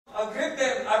greet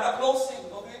them at the closing,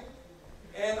 okay?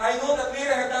 And I know that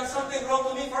Leah had done something wrong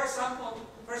to me, for example.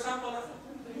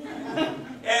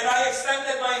 And I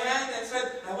extended my hand and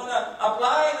said, I want to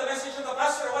apply the message of the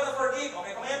pastor. I want to forgive.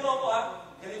 Okay, kumayan mo ako, ha?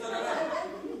 Ganito na lang.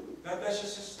 God bless you,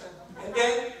 sister. And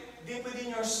then, deep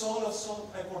within your soul of soul,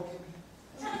 I forgive you.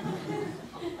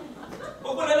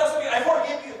 Huwag mo na lang sabihin, I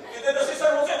forgive you. And then the sister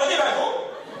will say, what did I do?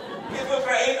 It will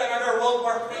create another World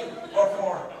War III or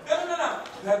IV. Ganun na lang.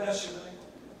 God bless you.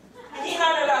 Mahina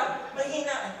na lang.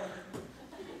 Mahina. I forgive you.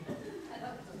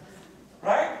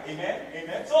 Right? Amen?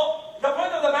 Amen? So, the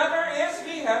point of the matter is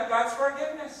we have God's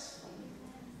forgiveness.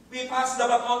 We pass the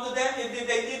baton to them. If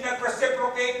they did not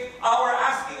reciprocate our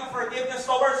asking of forgiveness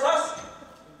towards us,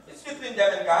 it's between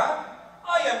them and God.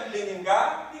 I am clean in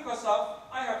God because of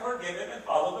I have forgiven and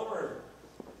followed the word.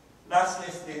 Lastly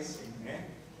is this. Amen?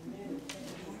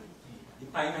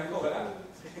 Ipahingan ko, wala.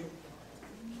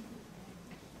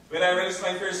 When I release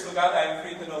my fears to God, I am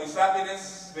free to know His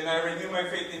happiness. When I renew my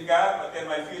faith in God, but then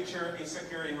my future is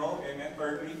secure in hope. Amen.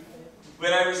 Thirdly,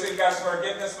 when I receive God's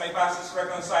forgiveness, my past is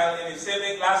reconciled in His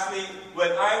healing. Lastly,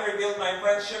 when I rebuild my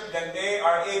friendship, then they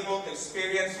are able to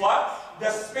experience what?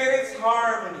 The Spirit's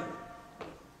harmony.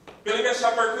 Philippians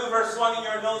chapter 2, verse 1 in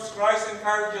your notes, Christ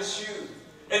encourages you,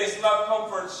 and His love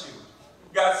comforts you.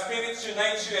 God's Spirit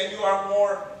unites you, and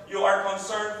you are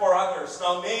concerned for others.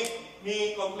 Now make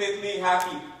me completely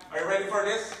happy. Are you ready for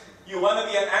this? You want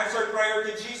to be an answered prayer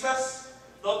to Jesus?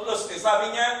 Don't lose this.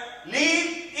 Sabi niya,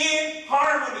 live in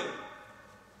harmony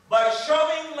by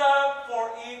showing love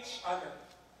for each other.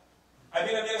 I've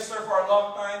been a minister for a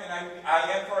long time, and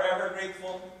I am forever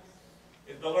grateful.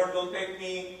 If the Lord will take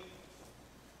me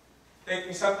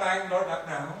sometime, Lord, not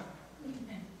now.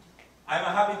 I'm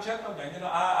a happy gentleman. You know,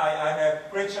 I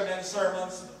have preached many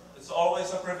sermons. It's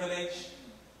always a privilege.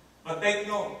 But take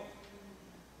note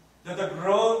that the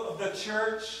growth of the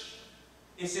church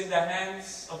is in the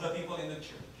hands of the people in the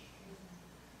church.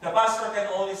 The pastor can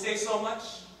only say so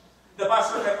much. The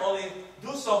pastor can only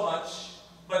do so much.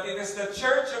 But it is the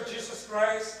church of Jesus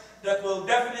Christ that will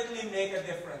definitely make a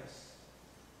difference.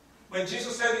 When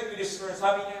Jesus said it to this verse,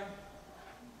 sabi niya,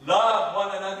 love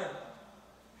one another.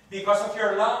 Because of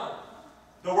your love,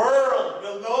 the world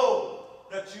will know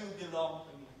that you belong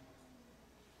to me.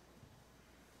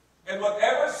 And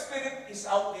whatever spirit is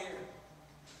out there,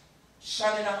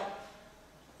 shut it out.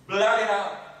 Blot it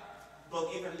out.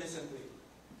 Don't even listen to it.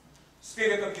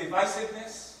 Spirit of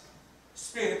divisiveness,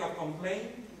 spirit of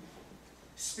complaint,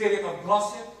 spirit of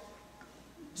gossip,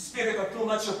 spirit of too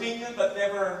much opinion but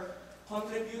never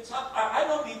contributes. I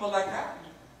know people like that.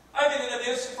 I've been in the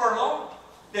ministry for long.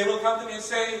 They will come to me and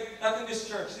say, not in this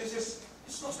church. This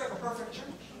looks like a perfect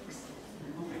church.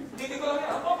 Hindi ko lang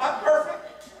yan. I'm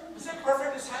perfect. Is it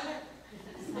perfect is silent?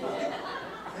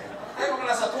 Tayo ka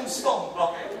na sa tombstone.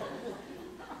 Okay?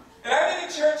 And I've been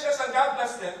in churches, and God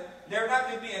bless them, they're not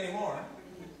with me anymore.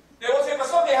 They will say,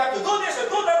 Pastor, they have to do this,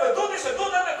 and do that, and do this, and do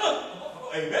that, and do.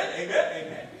 Amen, amen,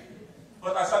 amen.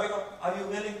 But I sabi ko, are you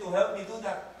willing to help me do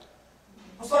that?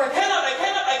 Pastor, I cannot,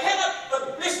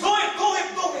 but please do it.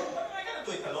 But I cannot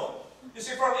do it alone. You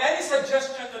see, from any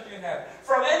suggestion that you have,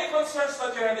 from any concerns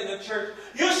that you have in the church,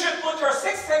 you should put your 6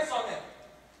 cents on it.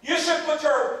 You should put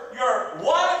your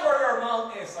wallet where your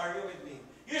mouth is. Are you with me?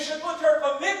 You should put your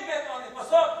commitment on it.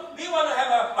 Pastor, we want to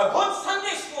have a good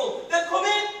Sunday school. Then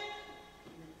commit.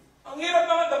 Ang hirap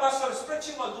naman, the pastor is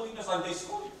preaching while doing the Sunday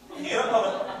school. Ang hirap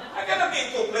naman. I cannot be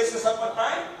in 2 places at one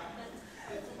time.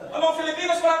 Among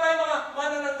Filipinos, wala tayong mga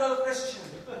manananggal Christian.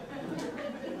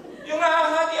 Yung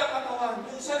nahahati ang katawan,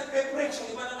 yung isa nagpe-preach,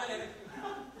 yung iba naman yan.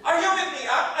 Are you with me?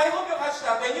 I hope you catch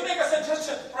that. When you make a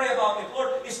suggestion, pray about it.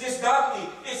 Lord, is this godly?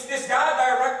 Is this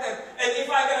God-directed? And if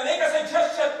I'm going to make a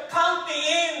suggestion, count me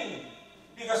in.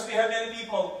 Because we have many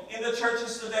people in the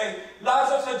churches today,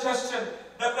 lots of suggestions,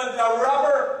 that when the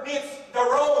rubber meets the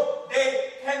road,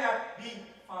 they cannot be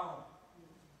found.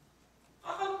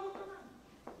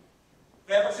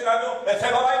 Kaya pag sinabi mo, let's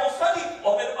have a Bible study.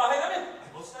 Open ang bahay namin.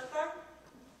 Bible study time.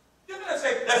 You cannot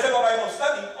say, let's have a Bible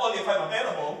study only if I'm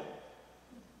available.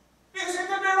 Because you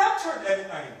can be raptured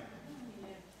anytime.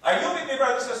 Are you with me,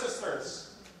 brothers and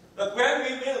sisters? That when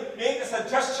we will make a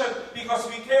suggestion because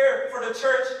we care for the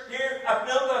church here at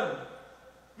Milton,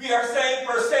 we are saying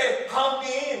per se, count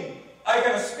me in. I'm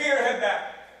going to spearhead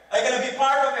that. I'm going to be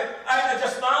part of it. I'm going to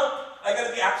just mount. I'm going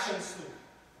to be actions too.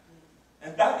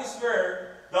 And that is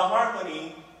where the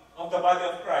harmony of the body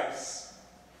of Christ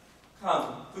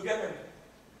come together.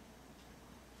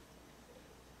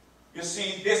 You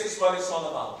see, this is what it's all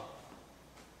about.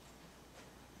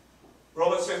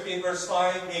 Romans 15 verse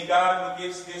 5, may God who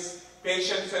gives this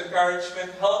patience and encouragement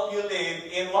help you live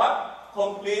in what?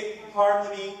 complete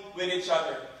harmony with each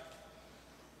other.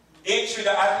 Each with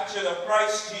the attitude of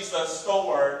Christ Jesus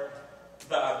toward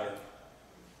the other.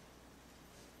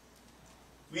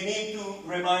 We need to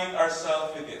remind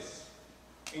ourselves with this.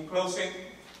 In closing,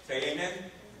 say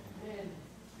amen. Amen.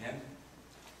 Amen.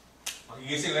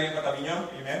 Magigising lang yung katabi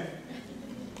nyo. Amen.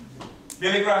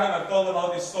 Billy Graham had told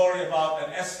about this story about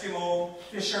an Eskimo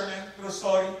fisherman, true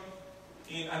story,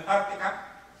 in Antarctica.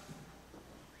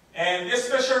 And this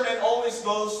fisherman always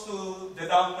goes to the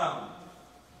downtown,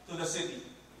 to the city,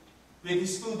 with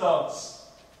his two dogs.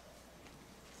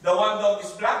 The one dog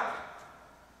is black,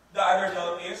 the other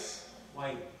dog is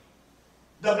white.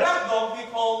 The black dog he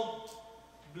called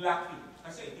Blackie.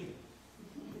 I say it.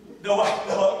 The white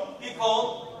dog he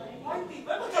called Whitey.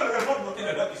 But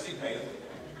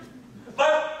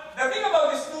the thing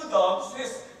about these two dogs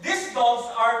is these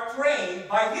dogs are trained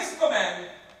by his command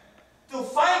to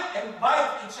fight and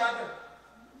bite each other.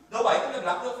 The white and the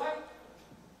black will fight.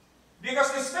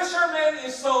 Because this fisherman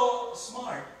is so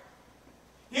smart.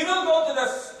 He will go to the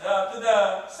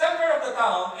center of the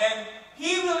town and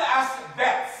he will ask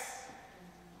bets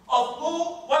of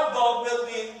what dog will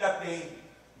win that day.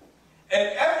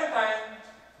 And every time,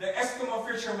 the Eskimo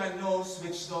fisherman knows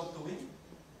which dog to win.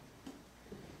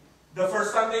 The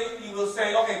first Sunday, he will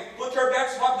say, okay, put your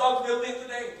bets, what dog will win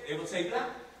today? They will say black.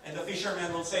 And the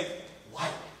fisherman will say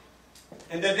white.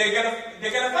 And then they're gonna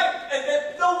fight. And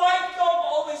then the white dog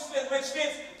always wins, which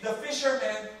means the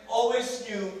fisherman always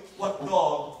knew what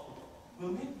dog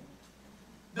will win.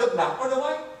 The black or the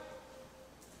white?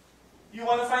 You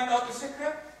want to find out the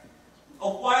secret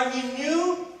of why he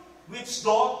knew which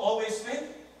dog always wins?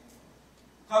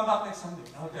 Come back next Sunday,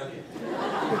 I'll tell you.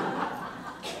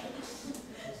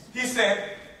 He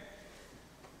said,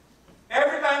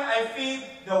 every time I feed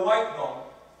the white dog,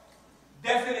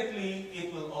 definitely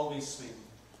it will always win.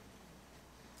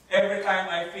 Every time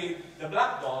I feed the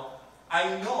black dog,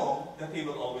 I know that he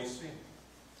will always win.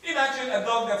 Imagine a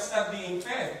dog that's not being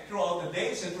fed throughout the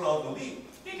days and throughout the week.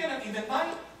 He cannot even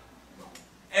bite.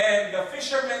 And the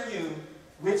fisherman knew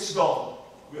which dog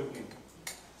will win.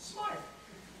 Smart.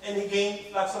 And he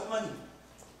gained lots of money.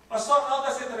 Pastor, how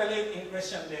does it relate in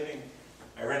Christian living?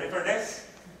 Are you ready for this?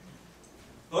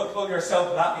 Don't call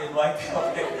yourself black and white.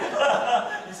 Okay.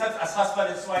 You said as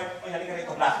husband and wife, oy, halika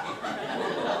rito, Blackie.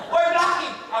 Oy,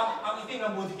 Blackie! Ang itim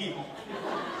ng bundi mo.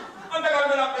 Ang tagal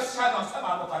mo ng Kristiyano, ang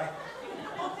sama mo pa rin.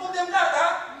 Don't fool them that, ha?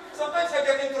 Sometimes I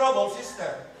get in trouble,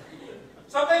 sister.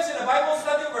 Sometimes in a Bible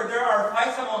study where there are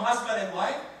fights among husband and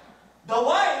wife, the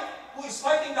wife who is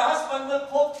fighting the husband will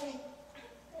quote me.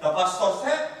 The pastor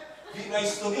said, be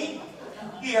nice to me.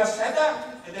 He has said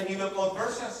that. And then he will quote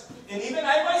verses. And even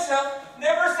I myself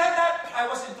never said that. I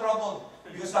was in trouble.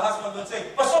 Because the husband would say,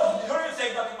 Pastor, did you hear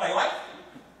say that to my wife?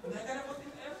 And I gotta put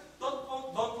it there. Don't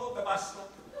quote the pastor.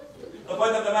 The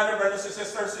point of the matter, brothers and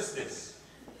sisters, is this.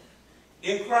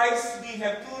 In Christ, we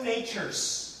have two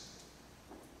natures.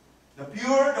 The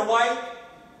pure, the white,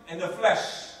 and the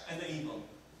flesh, and the evil.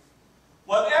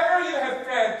 Whatever you have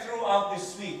fed throughout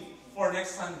this week, for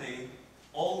next Sunday,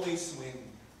 always win.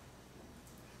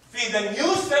 Feed the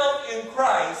new self in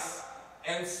Christ,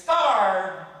 and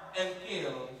starve and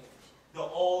kill the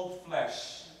old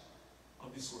flesh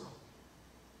of this world.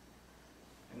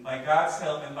 And by God's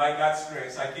help and by God's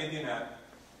grace, I kid you not,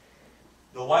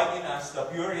 the white in us, the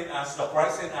pure in us, the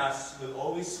Christ in us will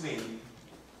always win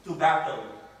to battle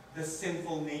the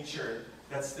sinful nature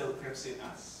that still creeps in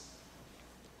us.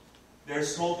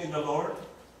 There's hope in the Lord,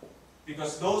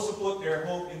 because those who put their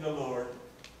hope in the Lord,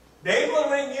 they will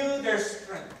renew their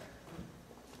strength.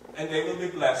 And they will be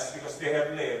blessed because they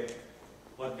have lived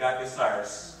what God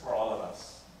desires for all of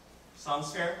us.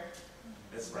 Sounds fair?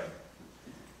 Let's pray.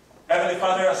 Heavenly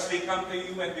Father, as we come to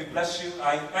you and we bless you,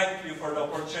 I thank you for the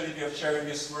opportunity of sharing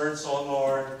these words, O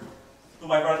Lord, to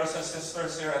my brothers and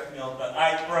sisters here at Milton.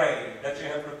 I pray that you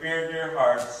have prepared their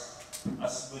hearts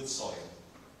as good soil.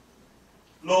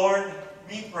 Lord,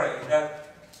 we pray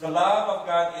that the love of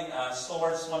God in us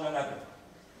towards one another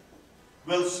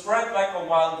will spread like a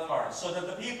wildfire, so that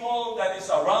the people that is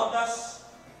around us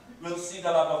will see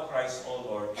the love of Christ, O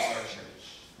Lord, in our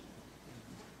church.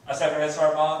 As every heads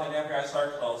are bowed and every eyes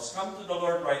are closed, come to the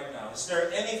Lord right now. Is there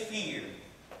any fear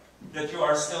that you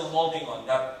are still holding on,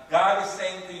 that God is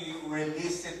saying to you,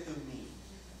 release it to me?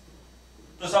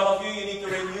 To some of you, you need to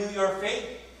renew your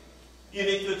faith. You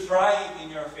need to try it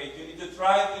in your faith. You need to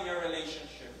try it in your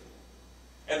relationship.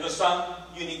 And to some,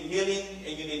 you need healing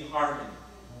and you need harmony.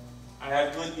 I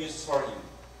have good news for you.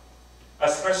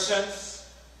 As Christians,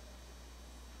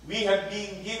 we have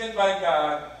been given by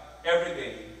God every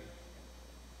day.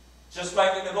 Just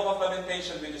like in the book of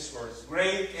Lamentation with these words,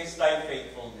 great is thy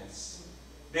faithfulness.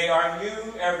 They are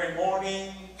new every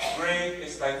morning. Great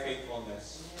is thy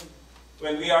faithfulness.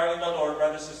 When we are in the Lord,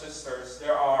 brothers and sisters,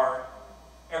 there are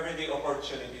everyday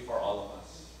opportunity for all of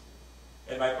us.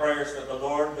 And my prayer is that the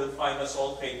Lord will find us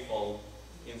all faithful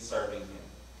in serving Him.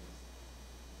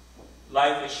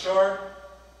 Life is short.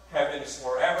 Heaven is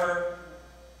forever.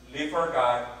 Live for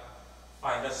God.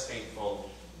 Find us faithful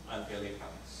until He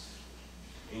comes.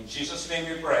 In Jesus' name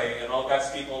we pray, and all God's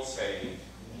people say,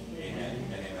 Amen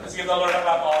and amen. Let's give the Lord a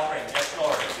clap offering. Yes,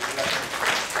 Lord.